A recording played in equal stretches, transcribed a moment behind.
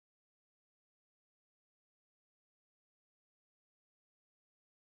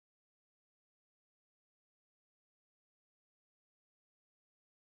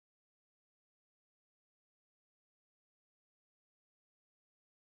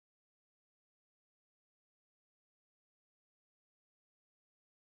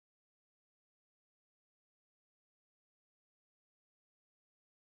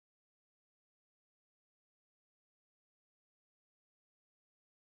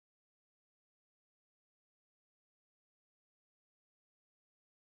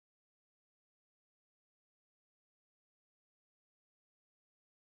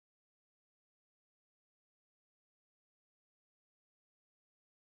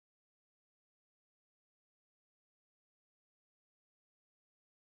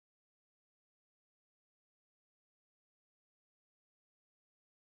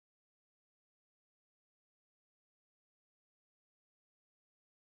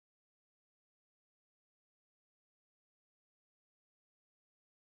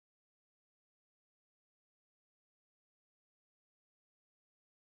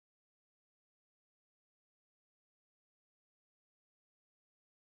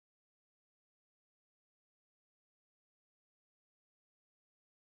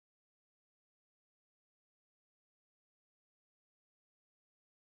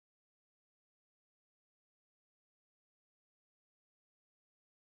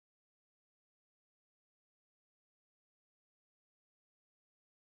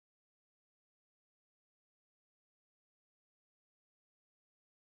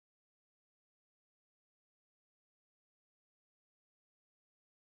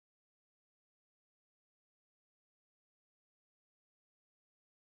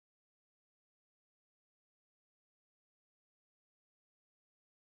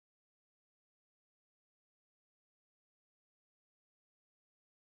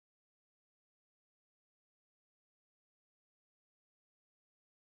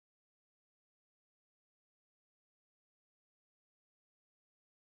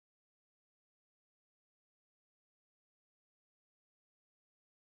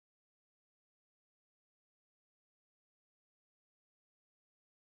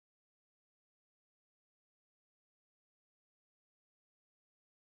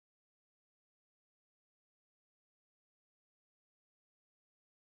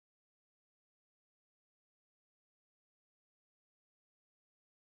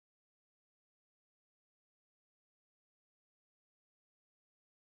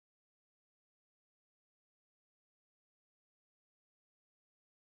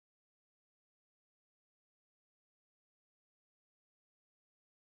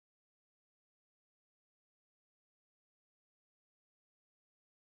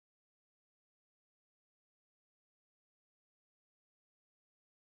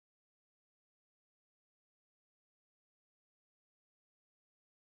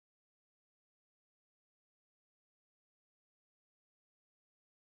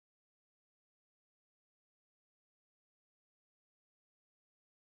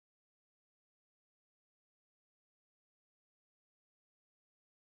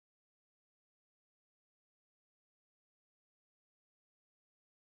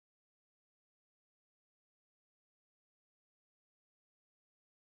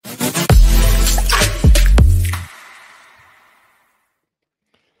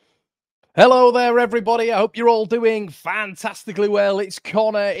Hello there, everybody. I hope you're all doing fantastically well. It's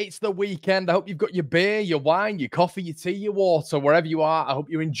Connor. It's the weekend. I hope you've got your beer, your wine, your coffee, your tea, your water, wherever you are. I hope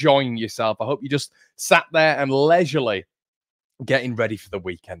you're enjoying yourself. I hope you just sat there and leisurely getting ready for the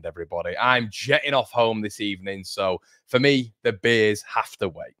weekend, everybody. I'm jetting off home this evening, so for me, the beers have to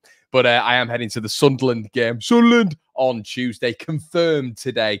wait. But I am heading to the Sunderland game. Sunderland on Tuesday, confirmed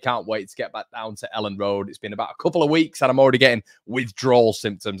today. Can't wait to get back down to Ellen Road. It's been about a couple of weeks and I'm already getting withdrawal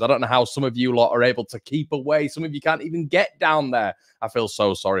symptoms. I don't know how some of you lot are able to keep away. Some of you can't even get down there. I feel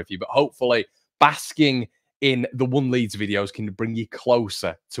so sorry for you, but hopefully basking in the One Leeds videos can bring you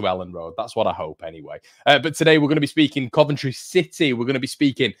closer to Ellen Road. That's what I hope anyway. But today we're going to be speaking Coventry City. We're going to be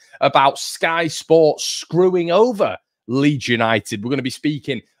speaking about Sky Sports screwing over Leeds United. We're going to be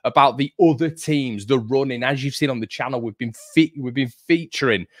speaking about the other teams, the running. As you've seen on the channel, we've been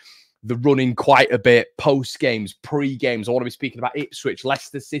featuring the running quite a bit, post games, pre games. I want to be speaking about Ipswich,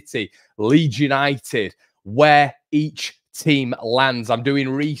 Leicester City, Leeds United, where each team lands. I'm doing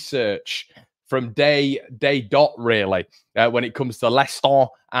research from day dot, really, when it comes to Leicester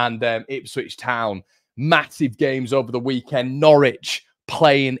and Ipswich Town. Massive games over the weekend. Norwich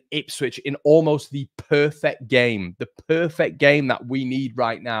playing Ipswich in almost the perfect game. The perfect game that we need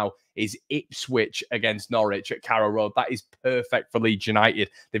right now is Ipswich against Norwich at Carrow Road. That is perfect for Leeds United.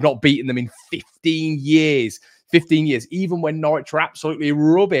 They've not beaten them in 15 years. 15 years. Even when Norwich were absolutely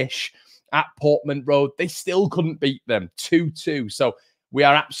rubbish at Portman Road, they still couldn't beat them. 2-2. So we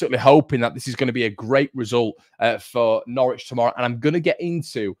are absolutely hoping that this is going to be a great result for Norwich tomorrow. And I'm going to get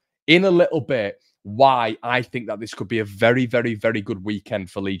into, in a little bit, why I think that this could be a very, very, very good weekend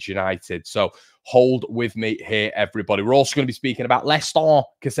for Leeds United. So hold with me here, everybody. We're also going to be speaking about Leicester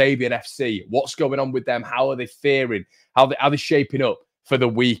Kasabian FC. What's going on with them? How are they faring? How are they shaping up for the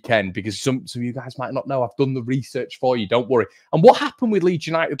weekend? Because some of you guys might not know. I've done the research for you. Don't worry. And what happened with Leeds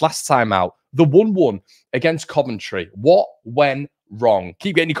United last time out? The 1-1 against Coventry. What went wrong?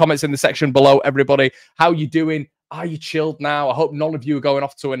 Keep getting your comments in the section below, everybody. How you doing? Are you chilled now? I hope none of you are going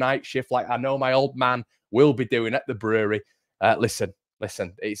off to a night shift like I know my old man will be doing at the brewery. Listen,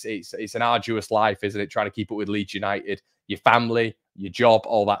 it's an arduous life, isn't it? Trying to keep up with Leeds United, your family, your job,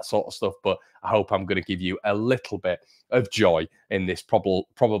 all that sort of stuff. But I hope I'm going to give you a little bit of joy in this probable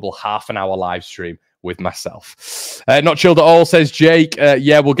half an hour live stream with myself. Not chilled at all, says Jake.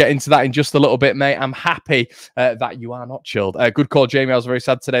 Yeah, we'll get into that in just a little bit, mate. I'm happy that you are not chilled. Good call, Jamie. I was very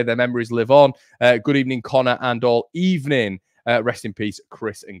sad today. Their memories live on. Good evening, Connor, and all evening. Rest in peace,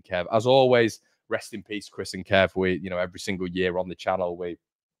 Chris and Kev. As always, rest in peace, Chris and Kev. We, every single year on the channel, we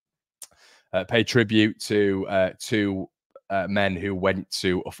pay tribute to two men who went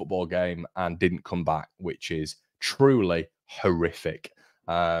to a football game and didn't come back, which is truly horrific.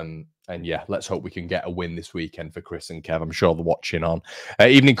 And yeah, let's hope we can get a win this weekend for Chris and Kev. I'm sure they're watching on.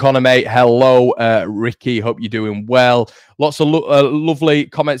 Evening, Connor, mate. Hello, Ricky. Hope you're doing well. Lots of lovely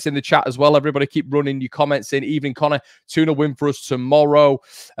comments in the chat as well. Everybody keep running your comments in. Evening, Connor. 2-0 win for us tomorrow.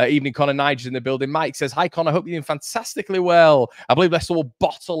 Evening, Connor. Nigel's in the building. Mike says, hi, Connor. Hope you're doing fantastically well. I believe Leicester will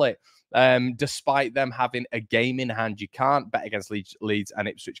bottle it. Despite them having a game in hand. You can't bet against Leeds and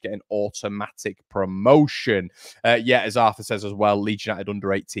Ipswich getting automatic promotion. Yeah, as Arthur says as well, Leeds United under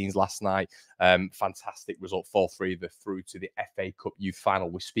 18s last night. Fantastic result, 4-3. They're through to the FA Cup Youth Final.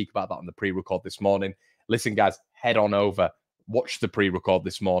 We speak about that on the pre-record this morning. Listen, guys, head on over. Watch the pre-record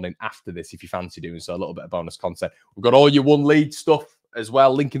this morning after this if you fancy doing so. A little bit of bonus content. We've got all your One Leeds stuff as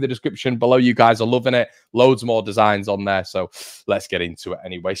well. Link in the description below. You guys are loving it. Loads more designs on there. So let's get into it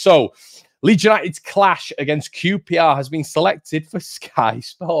anyway. So Leeds United's clash against QPR has been selected for Sky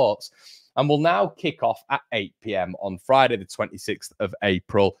Sports and will now kick off at 8 p.m. on Friday, the 26th of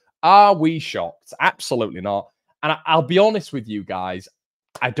April. Are we shocked? Absolutely not. And I'll be honest with you guys,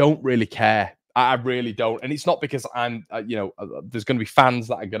 I don't really care. I really don't. And it's not because I'm, there's going to be fans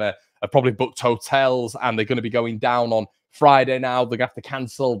that are going to have probably booked hotels and they're going to be going down on Friday now. They're going to have to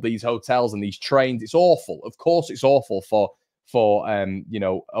cancel these hotels and these trains. It's awful. Of course, it's awful for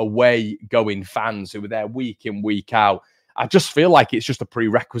away going fans who are there week in, week out. I just feel like it's just a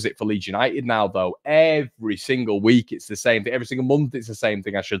prerequisite for Leeds United now, though. Every single week, it's the same thing. Every single month, it's the same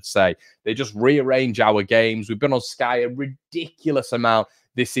thing, I should say. They just rearrange our games. We've been on Sky a ridiculous amount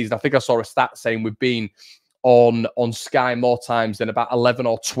this season. I think I saw a stat saying we've been on Sky more times than about 11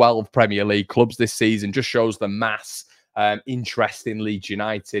 or 12 Premier League clubs this season. Just shows the mass interest in Leeds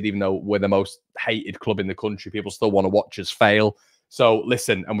United. Even though we're the most hated club in the country, people still want to watch us fail. So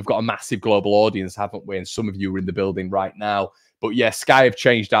listen, and we've got a massive global audience, haven't we? And some of you are in the building right now. But yeah, Sky have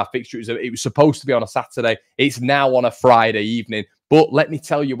changed our fixture. It was supposed to be on a Saturday. It's now on a Friday evening. But let me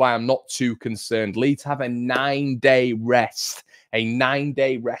tell you why I'm not too concerned. Leeds have a 9-day rest a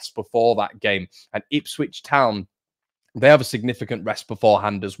 9-day rest before that game. And Ipswich Town, they have a significant rest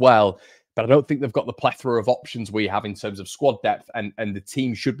beforehand as well. But I don't think they've got the plethora of options we have in terms of squad depth. And the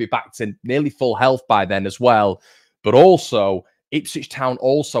team should be back to nearly full health by then as well. But also, Ipswich Town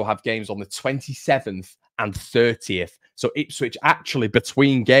also have games on the 27th and 30th. So Ipswich actually,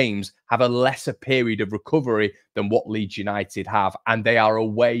 between games, have a lesser period of recovery than what Leeds United have. And they are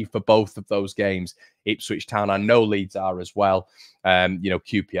away for both of those games. Ipswich Town, I know Leeds are as well,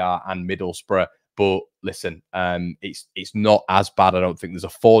 QPR and Middlesbrough. But listen, it's not as bad. I don't think there's a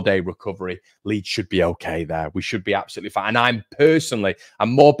 4-day recovery. Leeds should be okay there. We should be absolutely fine. And I'm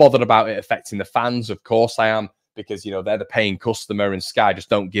more bothered about it affecting the fans. Of course I am, because, they're the paying customer and Sky just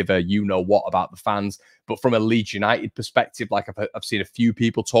don't give a you-know-what about the fans. But from a Leeds United perspective, like I've seen a few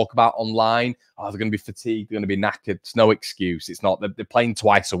people talk about online, they're going to be fatigued, they're going to be knackered. It's no excuse. It's not. They're playing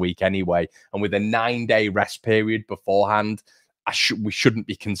twice a week anyway. And with a 9-day rest period beforehand, we shouldn't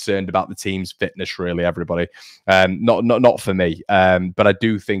be concerned about the team's fitness, really, everybody. Not for me. But I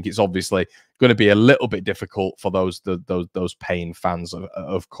do think it's obviously going to be a little bit difficult for those paying fans,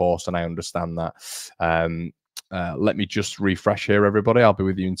 of course, and I understand that. Let me just refresh here, everybody. I'll be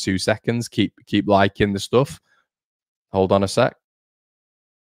with you in 2 seconds. Keep liking the stuff. Hold on a sec.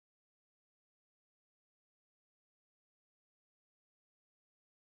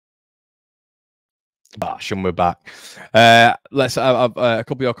 And we're back. Let's have a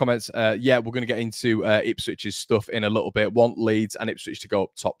couple of your comments. Yeah, we're going to get into Ipswich's stuff in a little bit. Want Leeds and Ipswich to go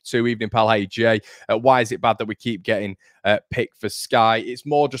up top 2. Evening, pal. Hey, Jay. Why is it bad that we keep getting picked for Sky? It's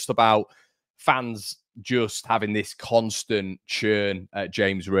more just about fans just having this constant churn,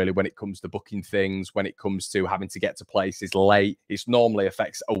 James, really, when it comes to booking things, when it comes to having to get to places late. It normally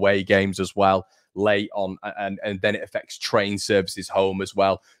affects away games as well, late on, and then it affects train services home as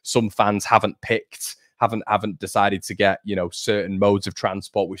well. Some fans haven't decided to get, certain modes of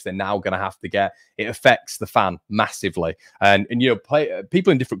transport, which they're now going to have to get. It affects the fan massively. And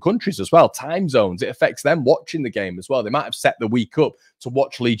people in different countries as well, time zones, it affects them watching the game as well. They might have set the week up to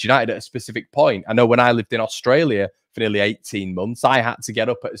watch Leeds United at a specific point. I know when I lived in Australia for nearly 18 months, I had to get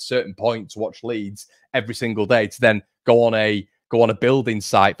up at a certain point to watch Leeds every single day to then go on a building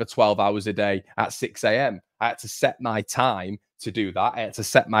site for 12 hours a day at 6 a.m. I had to set my time to do that. I had to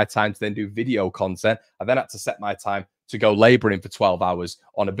set my time to then do video content. I then had to set my time to go laboring for 12 hours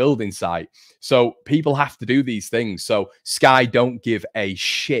on a building site. So people have to do these things. So Sky don't give a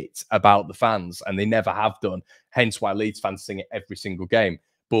shit about the fans, and they never have done. Hence why Leeds fans sing it every single game.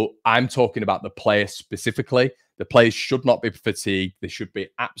 But I'm talking about the players specifically. The players should not be fatigued. They should be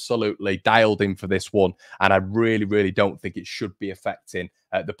absolutely dialed in for this one. And I really, really don't think it should be affecting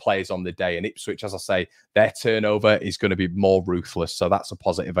the players on the day. And Ipswich, as I say, their turnover is going to be more ruthless. So that's a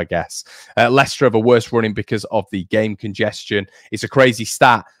positive, I guess. Leicester have a worse running because of the game congestion. It's a crazy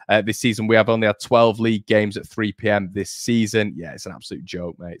stat. This season, we have only had 12 league games at 3 p.m. this season. Yeah, it's an absolute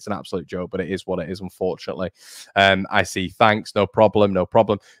joke, mate. It's an absolute joke, but it is what it is, unfortunately. I see. Thanks. No problem. No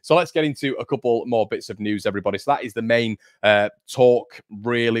problem. So let's get into a couple more bits of news, everybody. So that is the main talk,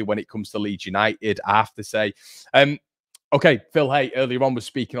 really, when it comes to Leeds United, I have to say. Okay, Phil Hay earlier on was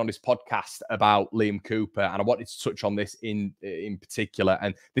speaking on this podcast about Liam Cooper, and I wanted to touch on this in particular.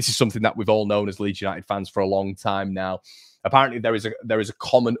 And this is something that we've all known as Leeds United fans for a long time now. Apparently, there is a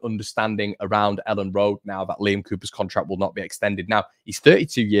common understanding around Ellen Road now that Liam Cooper's contract will not be extended. Now, he's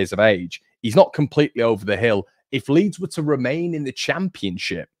 32 years of age. He's not completely over the hill. If Leeds were to remain in the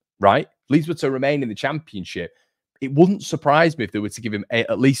Championship, right? Leeds were to remain in the Championship, it wouldn't surprise me if they were to give him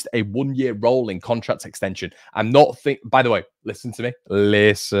at least a 1-year rolling contract extension. By the way, listen to me.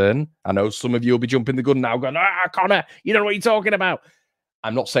 Listen. I know some of you will be jumping the gun now going, Connor, you don't know what you're talking about.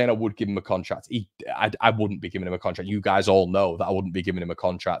 I'm not saying I would give him a contract. I wouldn't be giving him a contract. You guys all know that I wouldn't be giving him a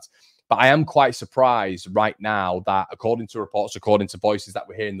contract. But I am quite surprised right now that, according to reports, according to voices that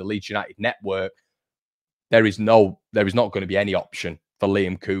we hear in the Leeds United network, there is not going to be any option for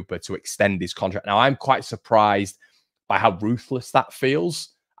Liam Cooper to extend his contract. Now, I'm quite surprised by how ruthless that feels.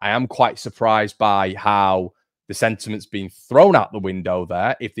 I am quite surprised by how the sentiment's been thrown out the window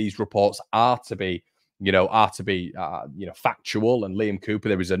there. If these reports are to be factual, and Liam Cooper,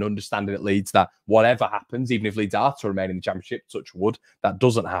 there is an understanding at Leeds that whatever happens, even if Leeds are to remain in the Championship, touch wood, that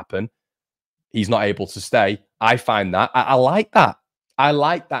doesn't happen, he's not able to stay. I find that. I like that. I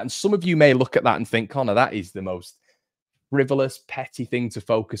like that. And some of you may look at that and think, Connor, that is the most frivolous, petty thing to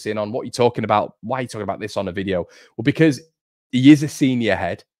focus in on. What are you talking about? Why are you talking about this on a video? Well, because he is a senior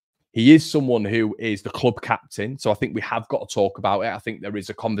head. He is someone who is the club captain. So I think we have got to talk about it. I think there is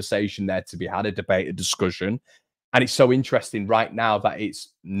a conversation there to be had, a debate, a discussion. And it's so interesting right now that it's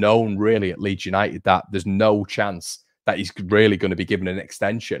known really at Leeds United that there's no chance that he's really going to be given an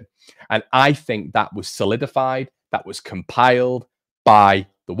extension. And I think that was solidified, that was compiled by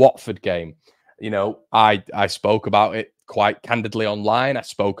the Watford game. You know, I spoke about it quite candidly online. I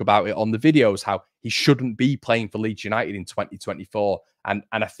spoke about it on the videos, how he shouldn't be playing for Leeds United in 2024. And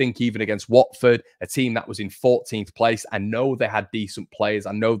I think even against Watford, a team that was in 14th place, I know they had decent players.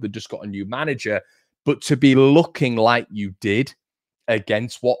 I know they just got a new manager. But to be looking like you did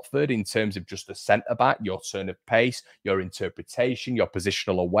against Watford in terms of just the centre-back, your turn of pace, your interpretation, your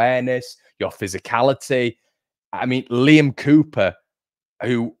positional awareness, your physicality. I mean, Liam Cooper,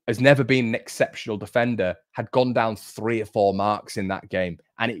 who has never been an exceptional defender, had gone down 3 or 4 marks in that game.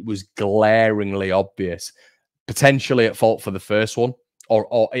 And it was glaringly obvious. Potentially at fault for the first one,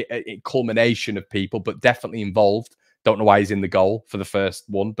 or a culmination of people, but definitely involved. Don't know why he's in the goal for the first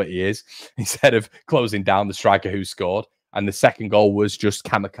one, but he is. Instead of closing down the striker who scored. And the second goal was just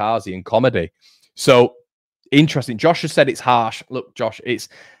kamikaze and comedy. So, interesting. Josh has said it's harsh. Look, Josh,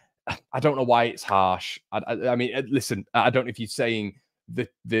 I don't know why it's harsh. I mean, listen, I don't know if you're saying the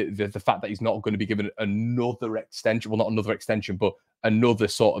fact that he's not going to be given another extension, well, not another extension, but another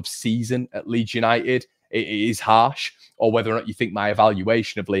sort of season at Leeds United, it is harsh, or whether or not you think my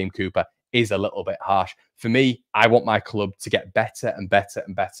evaluation of Liam Cooper is a little bit harsh. For me, I want my club to get better and better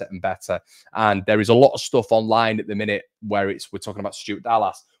and better and better. And there is a lot of stuff online at the minute where we're talking about Stuart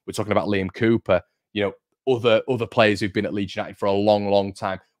Dallas, we're talking about Liam Cooper, you know, other players who've been at Leeds United for a long, long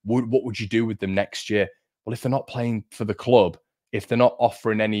time. What would you do with them next year? Well, if they're not playing for the club, if they're not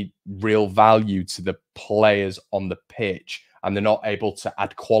offering any real value to the players on the pitch, and they're not able to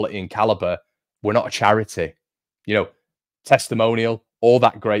add quality and caliber, we're not a charity. You know, testimonial, all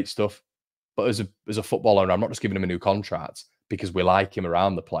that great stuff. But as a football owner, I'm not just giving him a new contract because we like him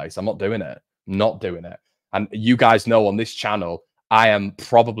around the place. I'm not doing it. I'm not doing it. And you guys know on this channel, I am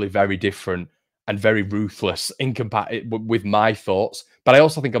probably very different and very ruthless with my thoughts. But I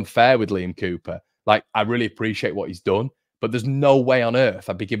also think I'm fair with Liam Cooper. Like, I really appreciate what he's done. But there's no way on earth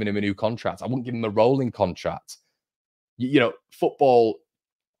I'd be giving him a new contract. I wouldn't give him a rolling contract. You know, football,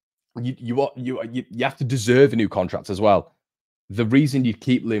 you have to deserve a new contract as well. The reason you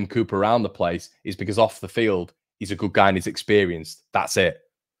keep Liam Cooper around the place is because off the field, he's a good guy and he's experienced. That's it.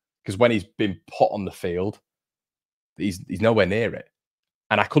 Because when he's been put on the field, he's nowhere near it.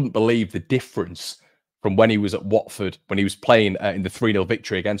 And I couldn't believe the difference from when he was at Watford, when he was playing in the 3-0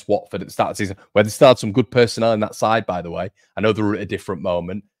 victory against Watford at the start of the season, where they still had some good personnel in that side, by the way. I know they were at a different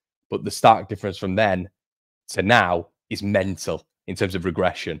moment, but the stark difference from then to now is mental in terms of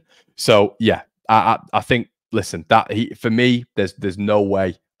regression. So, yeah, I think, listen, for me, there's no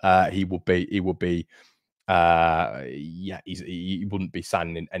way he wouldn't be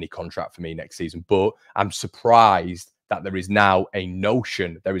signing any contract for me next season. But I'm surprised that there is now a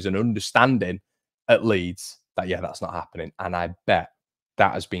notion, there is an understanding at Leeds that, yeah, that's not happening. And I bet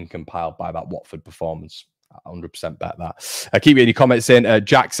that has been compiled by that Watford performance. I 100% bet that. Keep your comments in.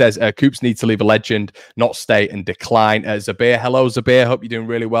 Jack says, Coops needs to leave a legend, not stay and decline. Zabir, hello, Zabir. Hope you're doing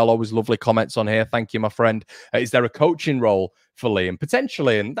really well. Always lovely comments on here. Thank you, my friend. Is there a coaching role for Liam?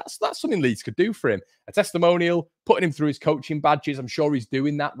 Potentially, and that's something Leeds could do for him. A testimonial, putting him through his coaching badges. I'm sure he's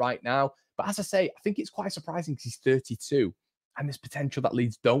doing that right now. But as I say, I think it's quite surprising because he's 32, and there's potential that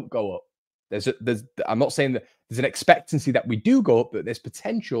Leeds don't go up. I'm not saying that there's an expectancy that we do go up, but there's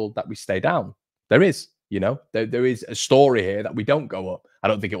potential that we stay down. There is. You know, there is a story here that we don't go up. I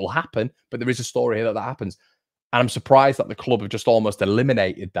don't think it will happen, but there is a story here that happens. And I'm surprised that the club have just almost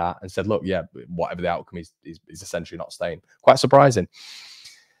eliminated that and said, look, yeah, whatever the outcome is essentially not staying. Quite surprising.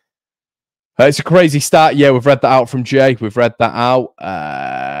 It's a crazy start. Yeah, we've read that out from Jay. We've read that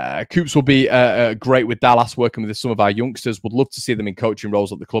out. Coops will be great with Dallas, working with some of our youngsters. Would love to see them in coaching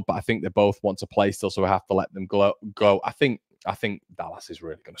roles at the club, but I think they both want to play still, so we have to let them go. I think Dallas is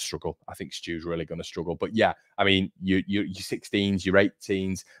really going to struggle. I think Stu's really going to struggle. But yeah, I mean, your 16s, your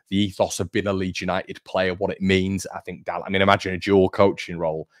 18s, the ethos of being a Leeds United player, what it means. I think Dallas. I mean, imagine a dual coaching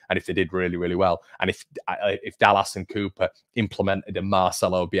role, and if they did really, really well, and if Dallas and Cooper implemented a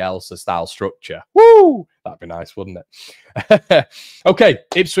Marcelo Bielsa style structure, woo, that'd be nice, wouldn't it? Okay,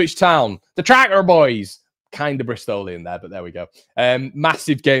 Ipswich Town, the Tracker Boys. Kind of Bristolian there, but there we go.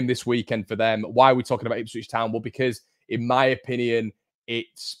 Massive game this weekend for them. Why are we talking about Ipswich Town? Well, because in my opinion,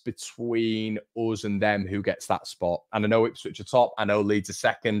 it's between us and them who gets that spot. And I know Ipswich are top. I know Leeds are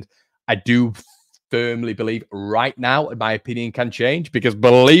second. I do firmly believe right now, in my opinion, can change. Because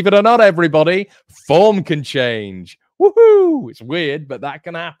believe it or not, everybody, form can change. Woohoo! It's weird, but that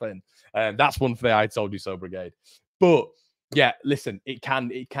can happen. That's one for the I Told You So Brigade. But yeah, listen, it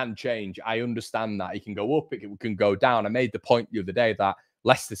can change. I understand that. It can go up, it can go down. I made the point the other day that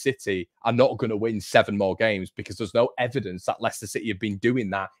Leicester City are not going to win 7 more games because there's no evidence that Leicester City have been doing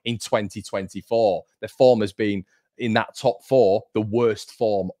that in 2024. Their form has been in that top 4, the worst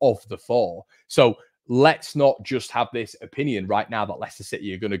form of the 4. So let's not just have this opinion right now that Leicester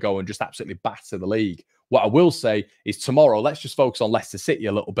City are going to go and just absolutely batter the league. What I will say is tomorrow, let's just focus on Leicester City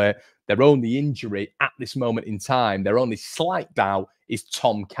a little bit. Their only injury at this moment in time, their only slight doubt is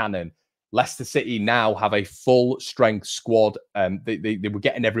Tom Cannon. Leicester City now have a full-strength squad. They were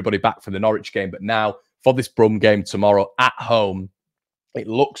getting everybody back for the Norwich game, but now for this Brum game tomorrow at home, it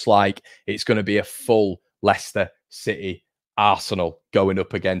looks like it's going to be a full Leicester City Arsenal going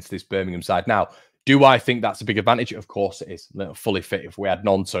up against this Birmingham side. Now, do I think that's a big advantage? Of course it is. Fully fit. If we had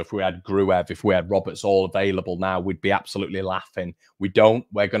Nonto, if we had Gruev, if we had Roberts all available now, we'd be absolutely laughing. We don't.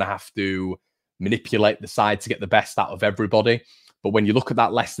 We're going to have to manipulate the side to get the best out of everybody. But when you look at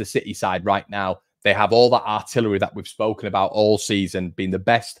that Leicester City side right now, they have all that artillery that we've spoken about all season, being the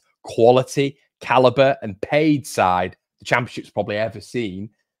best quality, caliber, and paid side the Championship's probably ever seen.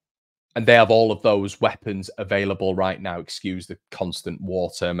 And they have all of those weapons available right now. Excuse the constant war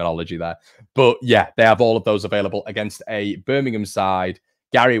terminology there. But yeah, they have all of those available against a Birmingham side,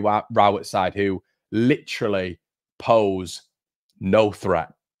 Gary Rowett side, who literally pose no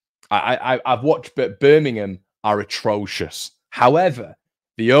threat. I've watched, but Birmingham are atrocious. However,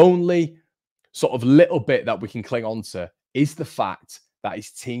 the only sort of little bit that we can cling on to is the fact that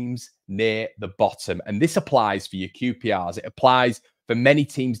it's teams near the bottom. And this applies for your QPRs. It applies for many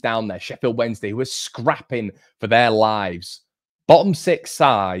teams down there, Sheffield Wednesday, who are scrapping for their lives. Bottom 6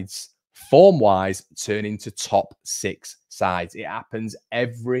 sides, form-wise, turn into top 6 sides. It happens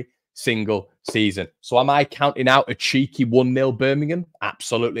every single season. So am I counting out a cheeky 1-0 Birmingham?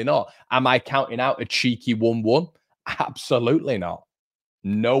 Absolutely not. Am I counting out a cheeky 1-1? Absolutely not.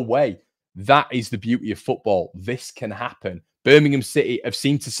 No way. That is the beauty of football. This can happen. Birmingham City have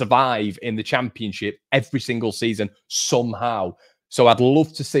seemed to survive in the Championship every single season somehow. So I'd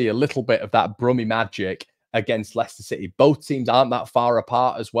love to see a little bit of that Brummy magic against Leicester City. Both teams aren't that far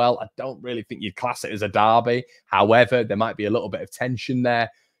apart as well. I don't really think you'd class it as a derby. However, there might be a little bit of tension there.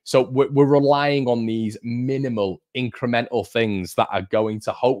 So we're relying on these minimal, incremental things that are going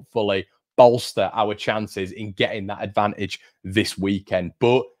to hopefully bolster our chances in getting that advantage this weekend.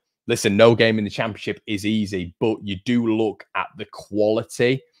 But listen, no game in the Championship is easy, but you do look at the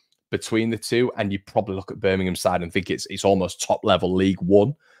quality between the two, and you probably look at Birmingham side and think it's almost top level League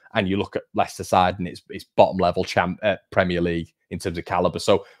One, and you look at Leicester side and it's bottom level Premier League in terms of caliber.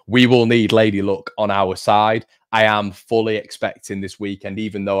 So we will need Lady Luck on our side. I am fully expecting this weekend,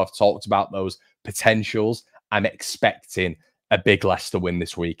 even though I've talked about those potentials, I'm expecting a big Leicester win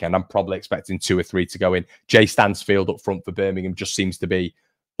this weekend. I'm probably expecting 2 or 3 to go in. Jay Stansfield up front for Birmingham just seems to be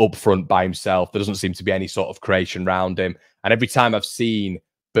up front by himself. There doesn't seem to be any sort of creation around him. And every time I've seen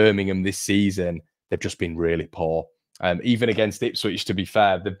Birmingham this season, they've just been really poor. Even against Ipswich, to be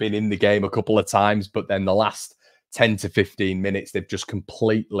fair, they've been in the game a couple of times, but then the last 10 to 15 minutes, they've just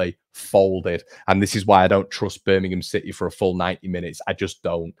completely folded. And this is why I don't trust Birmingham City for a full 90 minutes. I just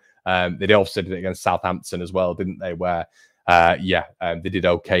don't. They also did it against Southampton as well, didn't they? Where they did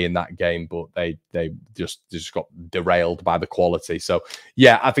okay in that game, but they just got derailed by the quality. So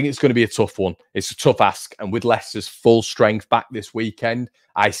yeah, I think it's going to be a tough one. It's a tough ask, and with Leicester's full strength back this weekend,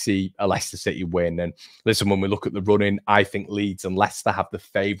 I see a Leicester City win. And listen, when we look at the run-in, I think Leeds and Leicester have the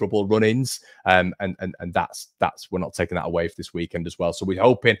favourable run-ins, and that's we're not taking that away for this weekend as well. So we're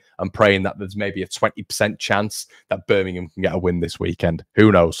hoping and praying that there's maybe a 20% chance that Birmingham can get a win this weekend.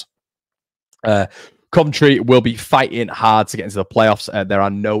 Who knows? Coventry will be fighting hard to get into the playoffs. There are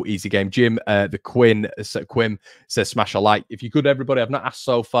no easy games. Jim, Quim says smash a like. If you could, everybody, I've not asked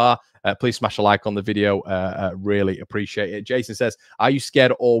so far. Please smash a like on the video. Really appreciate it. Jason says, are you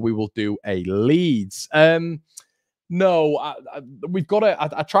scared or we will do a Leeds? No, we've got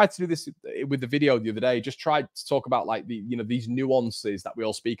to. I tried to do this with the video the other day. Just tried to talk about like these nuances that we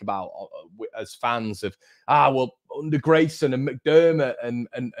all speak about as fans of under Grayson and McDermott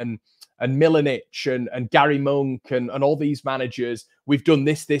and Milanic and Gary Monk and all these managers, we've done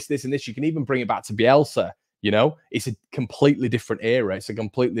this, and this. You can even bring it back to Bielsa. It's a completely different era. It's a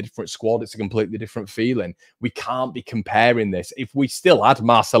completely different squad. It's a completely different feeling. We can't be comparing this. If we still had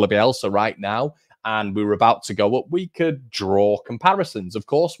Marcelo Bielsa right now and we were about to go up, we could draw comparisons. Of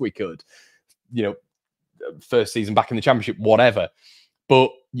course we could. First season back in the Championship, whatever.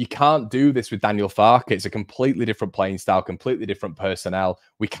 But you can't do this with Daniel Farke. It's a completely different playing style, completely different personnel.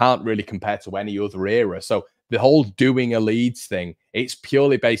 We can't really compare to any other era. So the whole doing a Leeds thing, it's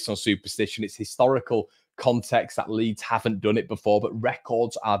purely based on superstition. It's historical context that Leeds haven't done it before, but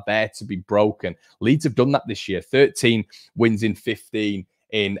records are there to be broken. Leeds have done that this year. 13 wins in 15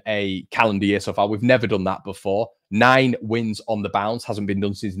 in a calendar year so far. We've never done that before. 9 wins on the bounce, hasn't been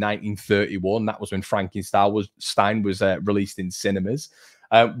done since 1931. That was when Frankenstein was released in cinemas.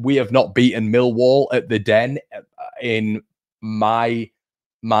 We have not beaten Millwall at the Den in my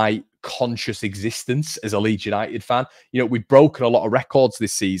conscious existence as a Leeds United fan. You know, we've broken a lot of records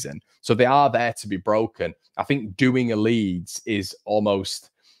this season, so they are there to be broken. I think doing a Leeds is almost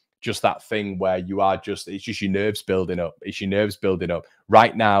just that thing where it's just your nerves building up. It's your nerves building up.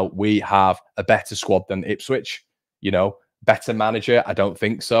 Right now, we have a better squad than Ipswich. You know, better manager? I don't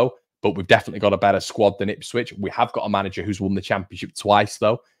think so. But we've definitely got a better squad than Ipswich. We have got a manager who's won the championship twice,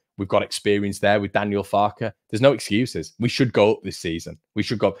 though. We've got experience there with Daniel Farke. There's no excuses. We should go up this season. We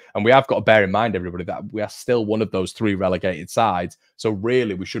should go. And we have got to bear in mind, everybody, that we are still one of those 3 relegated sides. So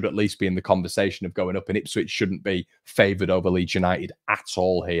really, we should at least be in the conversation of going up. And Ipswich shouldn't be favoured over Leeds United at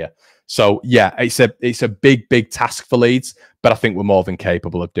all here. So, yeah, it's a big, big task for Leeds. But I think we're more than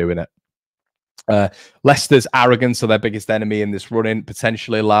capable of doing it. Leicester's arrogance are their biggest enemy in this run-in,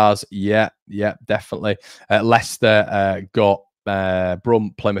 potentially, Lars. Yeah, definitely. Leicester got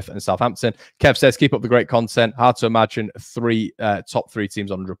Brum, Plymouth, and Southampton. Kev says, keep up the great content. Hard to imagine top 3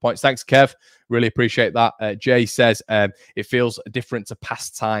 teams on 100 points. Thanks, Kev. Really appreciate that. Jay says, it feels different to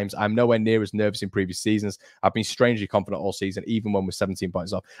past times. I'm nowhere near as nervous in previous seasons. I've been strangely confident all season, even when we're 17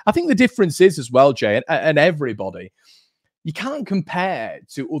 points off. I think the difference is as well, Jay, and everybody, you can't compare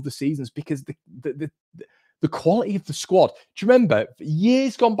to other seasons because the quality of the squad. Do you remember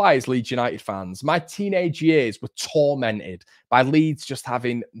years gone by as Leeds United fans? My teenage years were tormented by Leeds just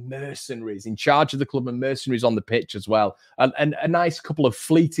having mercenaries in charge of the club and mercenaries on the pitch as well. And a nice couple of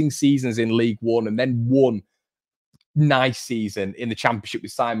fleeting seasons in League One, and then one nice season in the Championship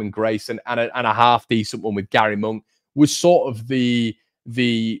with Simon Grace and a half decent one with Gary Monk was sort of the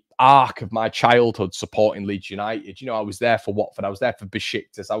arc of my childhood supporting Leeds United. You know, I was there for Watford, I was there for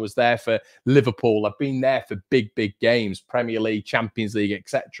Besiktas, I was there for Liverpool. I've been there for big games, Premier League, Champions League,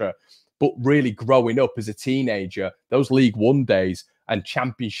 etc. But really growing up as a teenager, those League One days and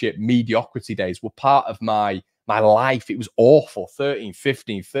Championship mediocrity days were part of my life. It was awful. 13th,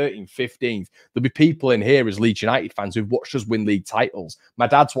 15th. There'll be people in here as Leeds United fans who've watched us win league titles. My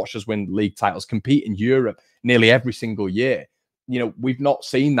dad's watched us win league titles, compete in Europe nearly every single year. You know, we've not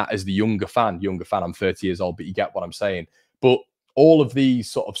seen that as the younger fan. I'm 30 years old, but you get what I'm saying. But all of these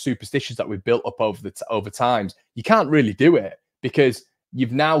sort of superstitions that we've built up over times, you can't really do it because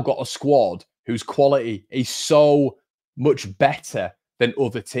you've now got a squad whose quality is so much better than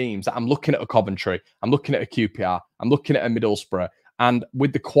other teams. I'm looking at a Coventry, I'm looking at a QPR, I'm looking at a Middlesbrough, and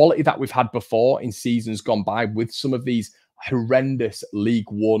with the quality that we've had before in seasons gone by, with some of these horrendous League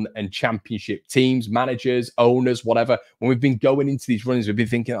One and Championship teams, managers, owners, whatever. When we've been going into these runs, we've been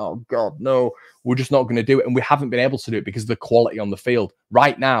thinking, oh God, no, we're just not going to do it. And we haven't been able to do it because of the quality on the field.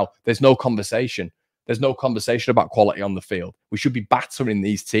 Right now, there's no conversation. There's no conversation about quality on the field. We should be battering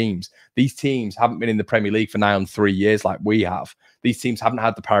these teams. These teams haven't been in the Premier League for now on 3 years like we have. These teams haven't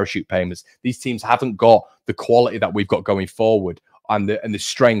had the parachute payments. These teams haven't got the quality that we've got going forward and the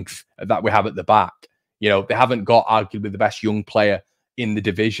strength that we have at the back. You know, they haven't got arguably the best young player in the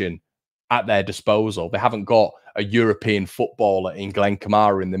division at their disposal. They haven't got a European footballer in Glenn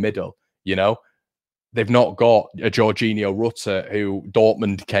Kamara in the middle, you know. They've not got a Jorginho Rutter who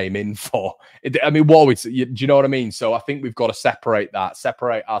Dortmund came in for. I mean, do you know what I mean? So I think we've got to separate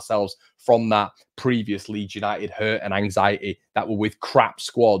ourselves from that previous Leeds United hurt and anxiety that were with crap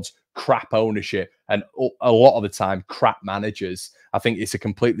squads, crap ownership, and a lot of the time crap managers. I think it's a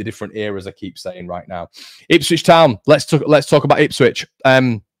completely different era, as I keep saying right now. Ipswich Town. Let's talk about Ipswich.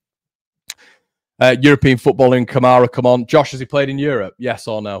 European football in Kamara. Come on, Josh. Has he played in Europe? Yes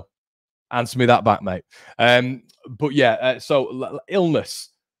or no? Answer me that back, mate. But yeah, so illness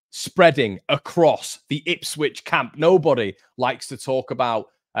spreading across the Ipswich camp. Nobody likes to talk about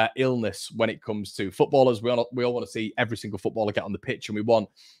illness when it comes to footballers. We all want to see every single footballer get on the pitch, and we want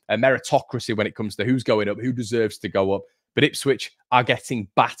a meritocracy when it comes to who's going up, who deserves to go up. But Ipswich are getting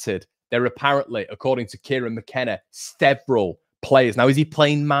battered. They're apparently, according to Kieran McKenna, several players. Now, is he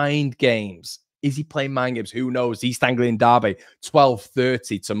playing mind games? Is he playing mind games? Who knows? East Anglian Derby,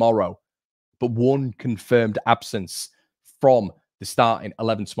 12:30 tomorrow. But one confirmed absence from the starting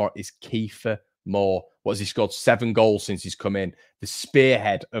 11 tomorrow is Kiefer Moore. What has he scored? 7 goals since he's come in. The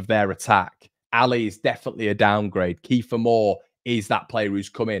spearhead of their attack. Ali is definitely a downgrade. Kiefer Moore is that player who's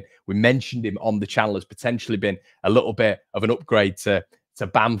come in. We mentioned him on the channel as potentially been a little bit of an upgrade to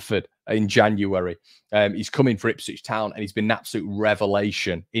Bamford in January. He's come in for Ipswich Town and he's been an absolute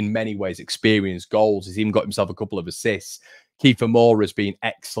revelation in many ways. Experience, goals. He's even got himself a couple of assists. Kiefer Moore has been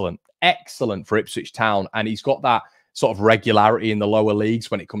excellent for Ipswich Town, and he's got that sort of regularity in the lower leagues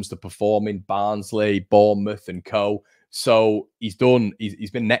when it comes to performing. Barnsley, Bournemouth, and co. So he's been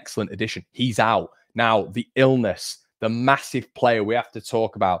an excellent addition. He's out now. The illness, the massive player we have to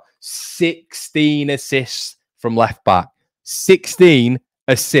talk about. 16 assists from left back. 16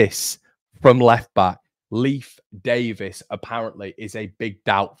 assists from left back. Leif Davis apparently is a big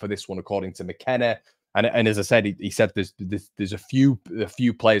doubt for this one, according to McKenna. And as I said, he said there's a few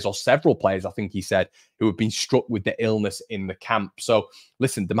players, or several players, I think he said, who have been struck with the illness in the camp. So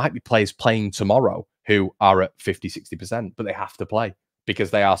listen, there might be players playing tomorrow who are at 50, 60%, but they have to play because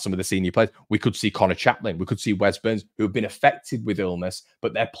they are some of the senior players. We could see Connor Chaplin, we could see Wes Burns, who have been affected with illness,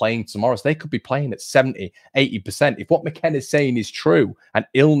 but they're playing tomorrow. So they could be playing at 70, 80%. If what McKenna's saying is true and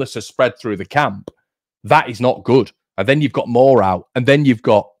illness has spread through the camp, that is not good. And then you've got Moore out, and then you've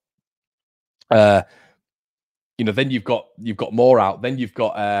got then you've got Moore out, then you've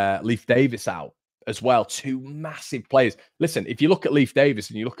got Leif Davis out as well. Two massive players. Listen, if you look at Leif Davis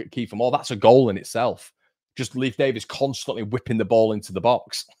and you look at Kiefer Moore, that's a goal in itself. Just Leif Davis constantly whipping the ball into the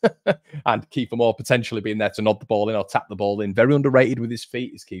box and Kiefer Moore potentially being there to nod the ball in or tap the ball in. Very underrated with his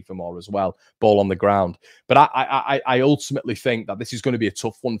feet is Kiefer Moore as well. Ball on the ground. But I ultimately think that this is going to be a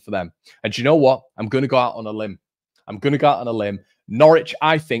tough one for them. And do you know what? I'm going to go out on a limb. Norwich,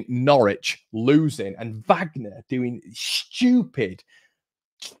 I think Norwich losing and Wagner doing stupid,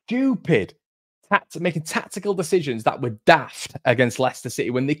 making tactical decisions that were daft against Leicester City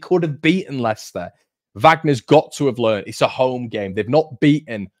when they could have beaten Leicester. Wagner's got to have learned it's a home game. They've not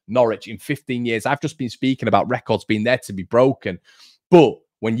beaten Norwich in 15 years. I've just been speaking about records being there to be broken. But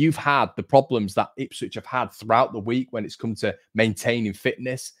when you've had the problems that Ipswich have had throughout the week when it's come to maintaining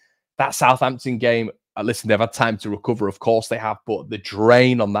fitness, that Southampton game, listen, they've had time to recover. Of course they have, but the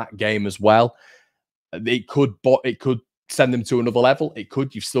drain on that game as well, it could send them to another level. It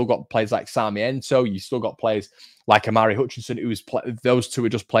could. You've still got players like Sarmiento. You've still got players like Amari Hutchinson, those two are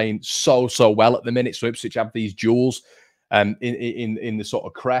just playing so well at the minute. So Ipswich have these jewels in the sort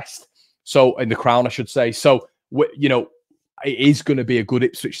of crest. So in the crown, I should say. So, it is going to be a good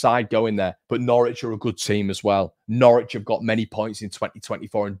Ipswich side going there, but Norwich are a good team as well. Norwich have got many points in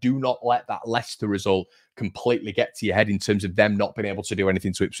 2024, and do not let that Leicester result completely get to your head in terms of them not being able to do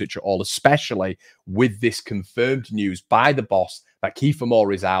anything to Ipswich at all, especially with this confirmed news by the boss that Kiefer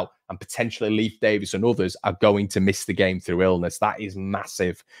Moore is out and potentially Leif Davis and others are going to miss the game through illness. That is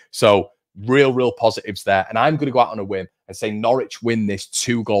massive. So real positives there. And I'm going to go out on a whim and say Norwich win this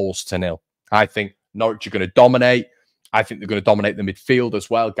 2-0. I think Norwich are going to dominate. I think they're going to dominate the midfield as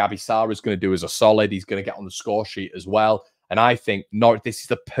well. Gabby Sarr is going to do as a solid. He's going to get on the score sheet as well. And I think Norwich, this is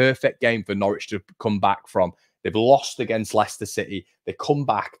the perfect game for Norwich to come back from. They've lost against Leicester City. They come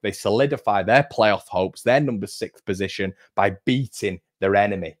back. They solidify their playoff hopes, their number 6 position, by beating their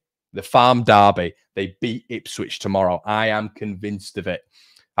enemy. The Farm Derby. They beat Ipswich tomorrow. I am convinced of it.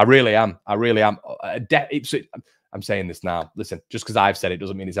 I really am. Ipswich, I'm saying this now. Listen, just because I've said it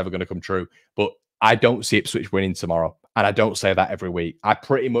doesn't mean it's ever going to come true. But I don't see Ipswich winning tomorrow. And I don't say that every week. I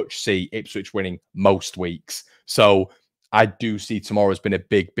pretty much see Ipswich winning most weeks. So I do see tomorrow as been a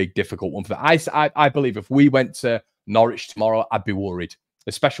big difficult one for them. I believe if we went to Norwich tomorrow, I'd be worried,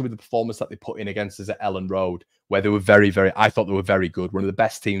 especially with the performance that they put in against us at Ellen Road, where they were I thought they were very good. One of the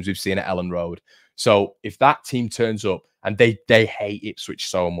best teams we've seen at Ellen Road. So if that team turns up, and they hate Ipswich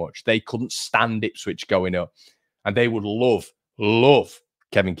so much, they couldn't stand Ipswich going up, and they would love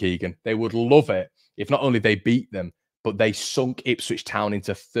Kevin Keegan. They would love it if not only they beat them, but they sunk Ipswich Town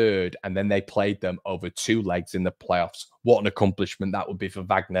into 3rd, and then they played them over 2 legs in the playoffs. What an accomplishment that would be for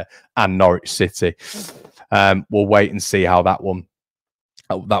Wagner and Norwich City. We'll wait and see how that one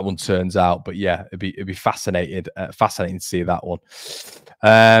turns out. But yeah, it'd be fascinating to see that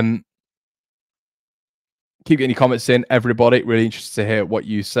one. Keep getting your comments in, everybody. Really interested to hear what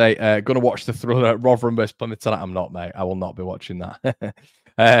you say. Gonna watch the thriller at Rotherham vs Plymouth tonight. I'm not, mate. I will not be watching that.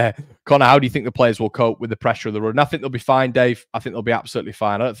 Connor, how do you think the players will cope with the pressure of the run? I think they'll be fine, Dave. I think they'll be absolutely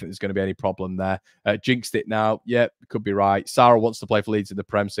fine. I don't think there's going to be any problem there. Jinxed it now. Yeah, could be right. Sarah wants to play for Leeds in the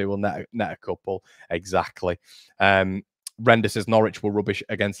Prem, so we'll net a couple. Exactly. Render says Norwich were rubbish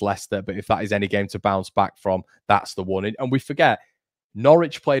against Leicester, but if that is any game to bounce back from, that's the one. And we forget,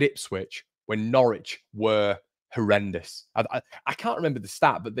 Norwich played Ipswich when Norwich were horrendous. I can't remember the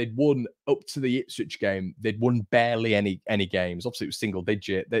stat, but they'd won up to the Ipswich game. They'd won barely any games. Obviously, it was single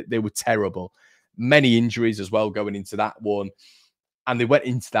digit. They were terrible. Many injuries as well going into that one. And they went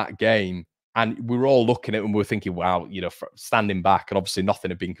into that game, and we were all looking at it and we were thinking, wow, standing back. And obviously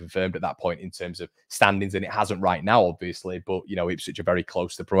nothing had been confirmed at that point in terms of standings, and it hasn't right now, obviously. But, Ipswich are very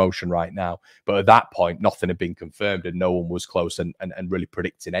close to promotion right now. But at that point, nothing had been confirmed and no one was close and really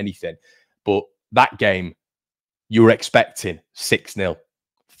predicting anything. But that game, you were expecting 6-0,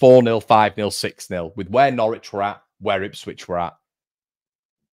 4-0, 5-0, 6-0. With where Norwich were at, where Ipswich were at,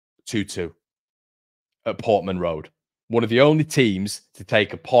 2-2 at Portman Road. One of the only teams to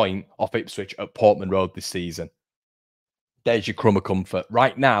take a point off Ipswich at Portman Road this season. There's your crumb of comfort.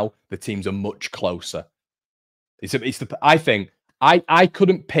 Right now, the teams are much closer. I think I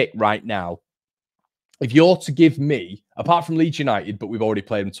couldn't pick right now. If you're to give me, apart from Leeds United, but we've already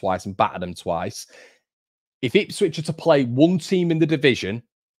played them twice and battered them twice. If Ipswich are to play one team in the division,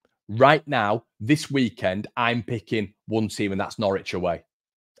 right now, this weekend, I'm picking one team, and that's Norwich away.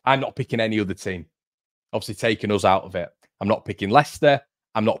 I'm not picking any other team. Obviously, taking us out of it. I'm not picking Leicester.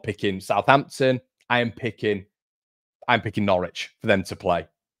 I'm not picking Southampton. I'm picking Norwich for them to play.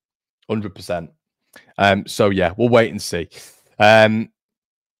 100%. So, yeah, we'll wait and see.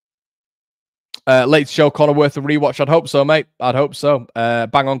 Late show, Connor, worth a rewatch. I'd hope so, mate. I'd hope so.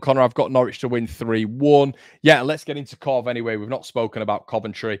 Bang on, Connor. I've got Norwich to win 3-1. Yeah, let's get into Cov anyway. We've not spoken about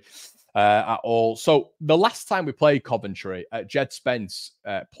Coventry at all. So the last time we played Coventry, Jed Spence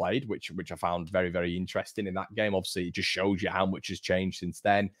played, which I found very, very interesting in that game. Obviously, it just shows you how much has changed since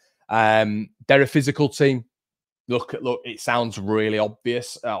then. They're a physical team. Look, it sounds really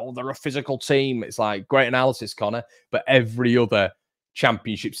obvious. They're a physical team. It's like great analysis, Connor. But every other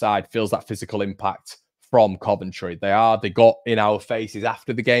Championship side feels that physical impact from Coventry. They got in our faces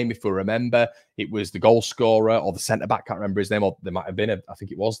after the game. If we remember, it was the goal scorer or the centre-back, can't remember his name, or there might have been I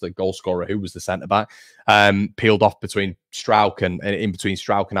think it was the goal scorer who was the centre-back, peeled off between Strauch and in between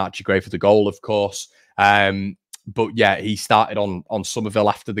Strauch and Archie Gray for the goal, of course. But yeah, he started on Somerville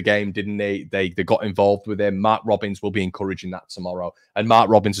after the game, didn't he? They got involved with him. Mark Robbins will be encouraging that tomorrow. And Mark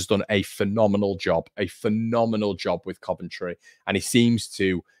Robbins has done a phenomenal job with Coventry. And he seems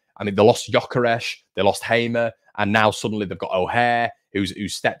to, I mean, they lost Gyökeres, they lost Hamer, and now suddenly they've got O'Hare,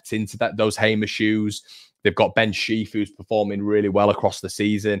 who's stepped into those Hamer shoes. They've got Ben Sheaf, who's performing really well across the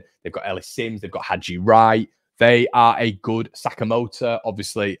season. They've got Ellis Sims, they've got Haji Wright. They are a good Sakamoto,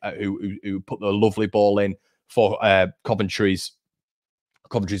 obviously, who put the lovely ball in for Coventry's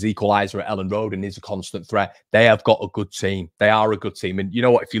equaliser at Ellen Road and is a constant threat. They have got a good team. They are a good team. And you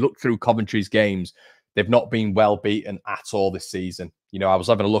know what? If you look through Coventry's games, they've not been well beaten at all this season. You know, I was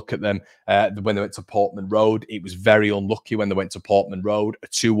having a look at them when they went to Portman Road. It was very unlucky when they went to Portman Road. A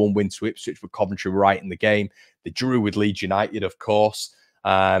 2-1 win to Ipswich with Coventry right in the game. They drew with Leeds United, of course.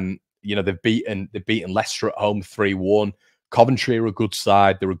 You know, they've beaten Leicester at home 3-1. Coventry are a good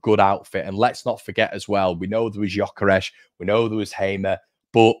side. They're a good outfit. And let's not forget as well, we know there was Gyökeres, we know there was Hamer,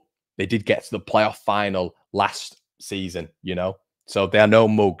 but they did get to the playoff final last season, you know. So they are no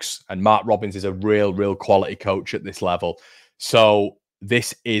mugs. And Mark Robbins is a real quality coach at this level. So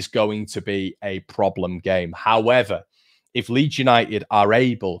this is going to be a problem game. However, if Leeds United are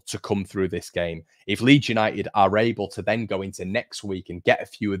able to come through this game, if Leeds United are able to then go into next week and get a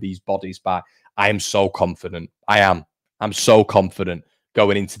few of these bodies back, I am so confident. I'm so confident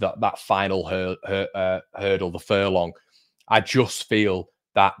going into that final hurdle, the furlong. I just feel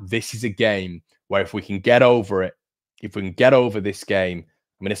that this is a game where if we can get over it, if we can get over this game,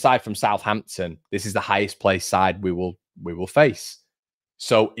 I mean, aside from Southampton, this is the highest placed side we will face.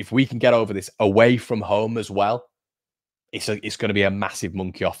 So if we can get over this away from home as well, it's going to be a massive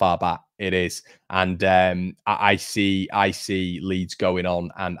monkey off our back. It is. And I see Leeds going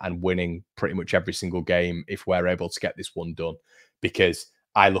on and winning pretty much every single game if we're able to get this one done, because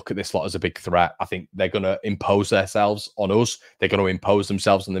I look at this lot as a big threat. I think they're going to impose themselves on us. They're going to impose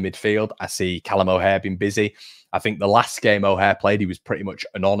themselves in the midfield. I see Callum O'Hare being busy. I think the last game O'Hare played, he was pretty much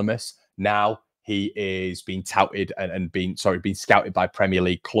anonymous. Now he is being touted and being scouted by Premier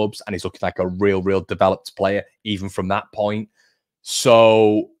League clubs, and he's looking like a real developed player, even from that point.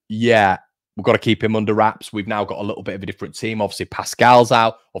 So, yeah, we've got to keep him under wraps. We've now got a little bit of a different team. Obviously, Pascal's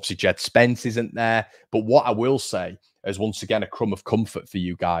out. Obviously, Jed Spence isn't there. But what I will say, as once again, a crumb of comfort for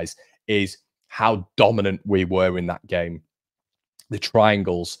you guys, is how dominant we were in that game. The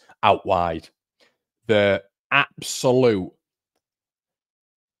triangles out wide. The absolute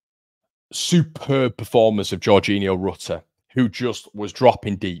superb performance of Jorginho Rutter, who just was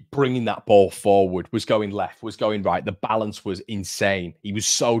dropping deep, bringing that ball forward, was going left, was going right. The balance was insane. He was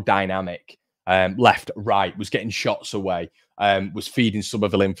so dynamic. Left, right, was getting shots away, was feeding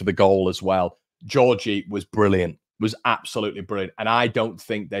Somerville in for the goal as well. Georgie was brilliant, was absolutely brilliant. And I don't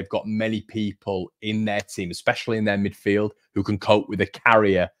think they've got many people in their team, especially in their midfield, who can cope with a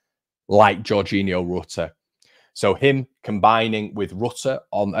carrier like Jorginho Rutter. So him combining with Rutter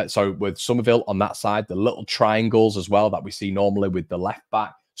with Somerville on that side, the little triangles as well that we see normally with the left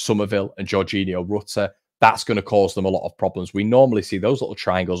back, Somerville and Jorginho Rutter, that's going to cause them a lot of problems. We normally see those little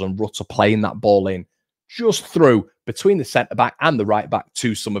triangles and Rutter playing that ball in just through between the centre-back and the right-back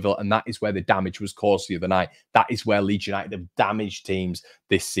to Somerville, and that is where the damage was caused the other night. That is where Leeds United have damaged teams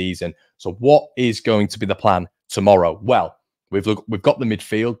this season. So what is going to be the plan tomorrow? Well, we've got the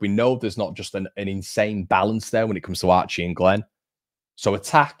midfield. We know there's not just an insane balance there when it comes to Archie and Glenn. So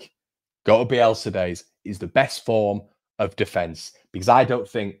attack, go to Bielsa days, is the best form of defence, because I don't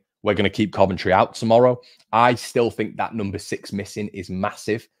think we're going to keep Coventry out tomorrow. I still think that number 6 missing is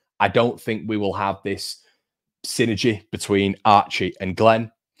massive. I don't think we will have this synergy between Archie and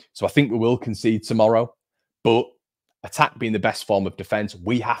Glenn. So I think we will concede tomorrow. But attack being the best form of defence,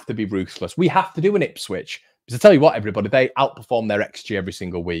 we have to be ruthless. We have to do an Ipswich. Because I tell you what, everybody, they outperform their XG every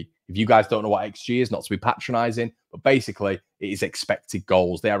single week. If you guys don't know what XG is, not to be patronising, but basically it is expected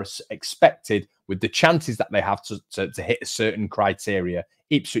goals. They are expected with the chances that they have to hit a certain criteria.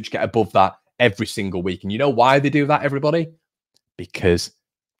 Ipswich get above that every single week. And you know why they do that, everybody? Because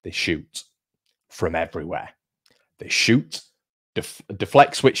they shoot from everywhere. They shoot,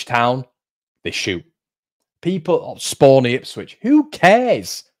 deflect switch town, they shoot. People, Spawny Ipswich, who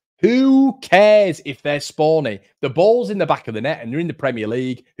cares? Who cares if they're Spawny? The ball's in the back of the net and they're in the Premier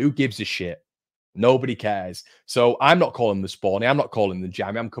League. Who gives a shit? Nobody cares. So I'm not calling them Spawny. I'm not calling them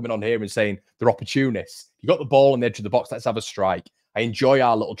Jammy. I'm coming on here and saying they're opportunists. You got the ball on the edge of the box. Let's have a strike. I enjoy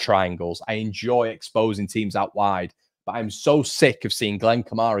our little triangles. I enjoy exposing teams out wide. But I'm so sick of seeing Glenn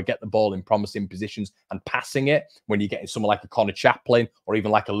Kamara get the ball in promising positions and passing it when you're getting someone like a Connor Chaplin or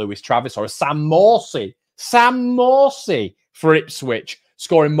even like a Lewis Travis or a Sam Morsey. Sam Morsey for Ipswich,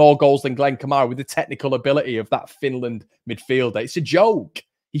 scoring more goals than Glenn Kamara with the technical ability of that Finland midfielder. It's a joke.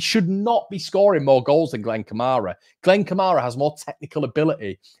 He should not be scoring more goals than Glenn Kamara. Glenn Kamara has more technical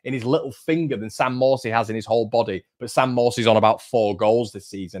ability in his little finger than Sam Morsey has in his whole body. But Sam Morsey's on about 4 goals this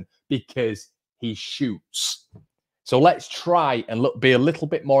season because he shoots. So let's try and be a little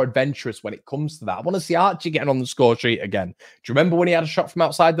bit more adventurous when it comes to that. I want to see Archie getting on the score sheet again. Do you remember when he had a shot from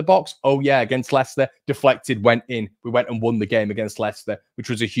outside the box? Oh, yeah, against Leicester. Deflected, went in. We went and won the game against Leicester, which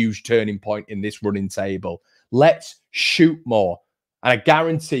was a huge turning point in this running table. Let's shoot more. And I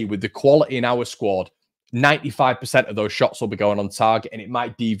guarantee with the quality in our squad, 95% of those shots will be going on target, and it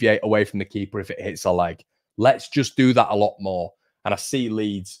might deviate away from the keeper if it hits a leg. Let's just do that a lot more. And I see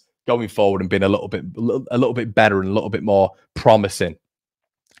Leeds going forward and being a little bit better and a little bit more promising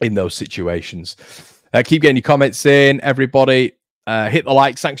in those situations. Keep getting your comments in, everybody. Hit the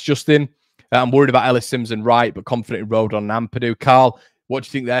likes. Thanks, Justin. I'm worried about Ellis Sims and Wright, but confident in Rodon and Ampadu. Carl, what do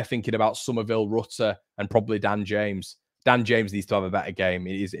you think they're thinking about Somerville, Rutter, and probably Dan James? Dan James needs to have a better game.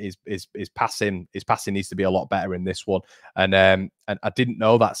 His passing needs to be a lot better in this one. And I didn't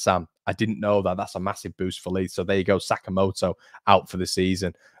know that, Sam. I didn't know that. That's a massive boost for Leeds. So there you go. Sakamoto out for the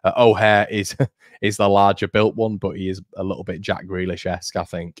season. O'Hare is the larger built one, but he is a little bit Jack Grealish-esque, I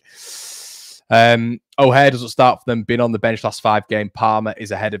think. O'Hare doesn't start for them. Been on the bench last 5 games. Palmer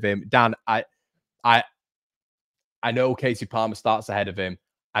is ahead of him. Dan, I know Casey Palmer starts ahead of him.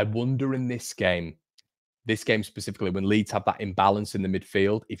 I wonder in this game specifically, when Leeds have that imbalance in the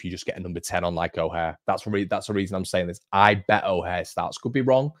midfield, if you just get a number 10 on like O'Hare. That's the reason I'm saying this. I bet O'Hare starts. Could be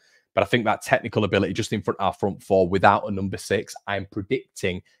wrong, but I think that technical ability just in front of our front 4 without a number 6, I'm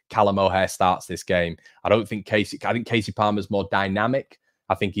predicting Callum O'Hare starts this game. I think Casey Palmer's more dynamic.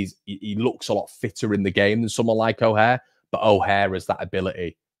 I think he looks a lot fitter in the game than someone like O'Hare, but O'Hare has that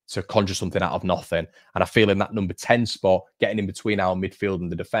ability to conjure something out of nothing. And I feel in that number 10 spot, getting in between our midfield and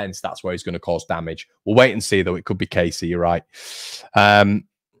the defence, that's where he's going to cause damage. We'll wait and see, though. It could be Casey, you're right. Hi,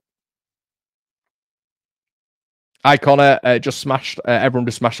 Connor. Everyone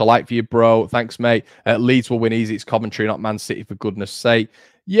just smashed a like for you, bro. Thanks, mate. Leeds will win easy. It's Coventry, not Man City, for goodness sake.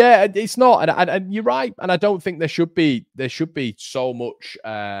 Yeah, it's not. And you're right. And I don't think there should be so much,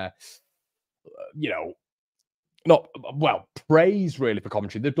 praise really for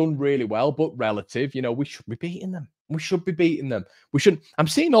Coventry. They've done really well, but relative, we should be beating them. We shouldn't. I'm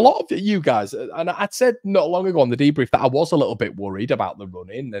seeing a lot of you guys, and I'd said not long ago on the debrief that I was a little bit worried about the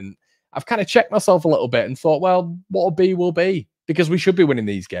run-in, and I've kind of checked myself a little bit and thought, well, what'll be will be, because we should be winning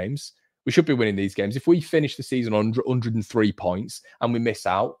these games. If we finish the season on 103 points and we miss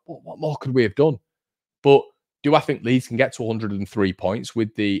out, what more could we have done? But do I think Leeds can get to 103 points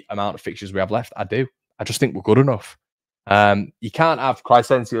with the amount of fixtures we have left? I do. I just think we're good enough. You can't have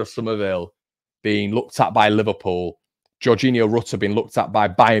Crysencio Somerville being looked at by Liverpool, Jorginho Rutter being looked at by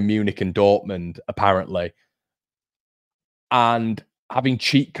Bayern Munich and Dortmund, apparently, and having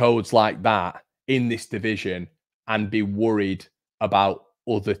cheat codes like that in this division and be worried about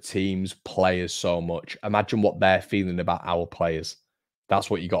other teams' players so much. Imagine what they're feeling about our players. That's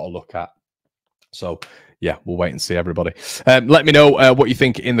what you got to look at. So, yeah, we'll wait and see, everybody. Let me know what you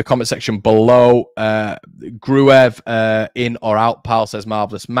think in the comment section below. Gruev, in or out, pal, says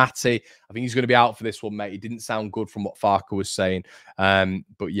Marvellous. Matty, I think he's going to be out for this one, mate. He didn't sound good from what Farker was saying.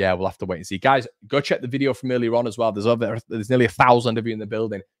 But yeah, we'll have to wait and see. Guys, go check the video from earlier on as well. There's nearly 1,000 of you in the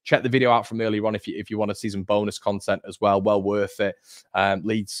building. Check the video out from earlier on if you want to see some bonus content as well. Well worth it.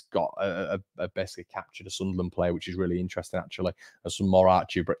 Leeds got basically captured a Sunderland player, which is really interesting, actually. There's some more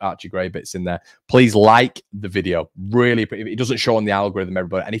Archie Gray bits in there. Please like the video. Really, it doesn't show on the algorithm,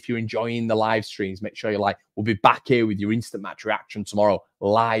 everybody. And if you're enjoying the live streams, make sure you like. We'll be back here with your instant match reaction tomorrow,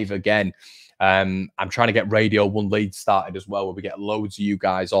 live again. I'm trying to get Radio 1 Leeds started as well, where we get loads of you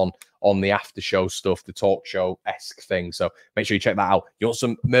guys on the after show stuff, the talk show-esque thing. So make sure you check that out. You want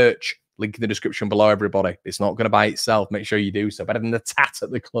some merch? Link in the description below, everybody. It's not going to buy itself. Make sure you do so. Better than the tat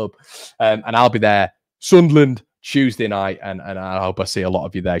at the club. And I'll be there, Sunderland, Tuesday night, and I hope I see a lot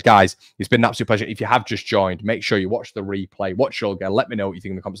of you there. Guys, it's been an absolute pleasure. If you have just joined, make sure you watch the replay, watch it all again. Let me know what you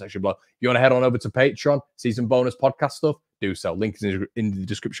think in the comment section below. If you want to head on over to Patreon, see some bonus podcast stuff, do so. Link is in the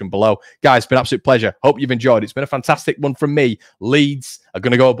description below. Guys, it's been an absolute pleasure. Hope you've enjoyed. It's been a fantastic one from me. Leeds are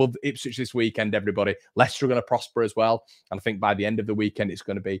going to go above Ipswich this weekend, everybody. Leicester are going to prosper as well. And I think by the end of the weekend, it's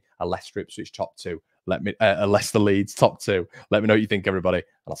going to be a Leicester-Ipswich top two. A Leicester-Leeds top two. Let me know what you think, everybody. And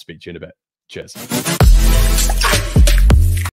I'll speak to you in a bit. Cheers.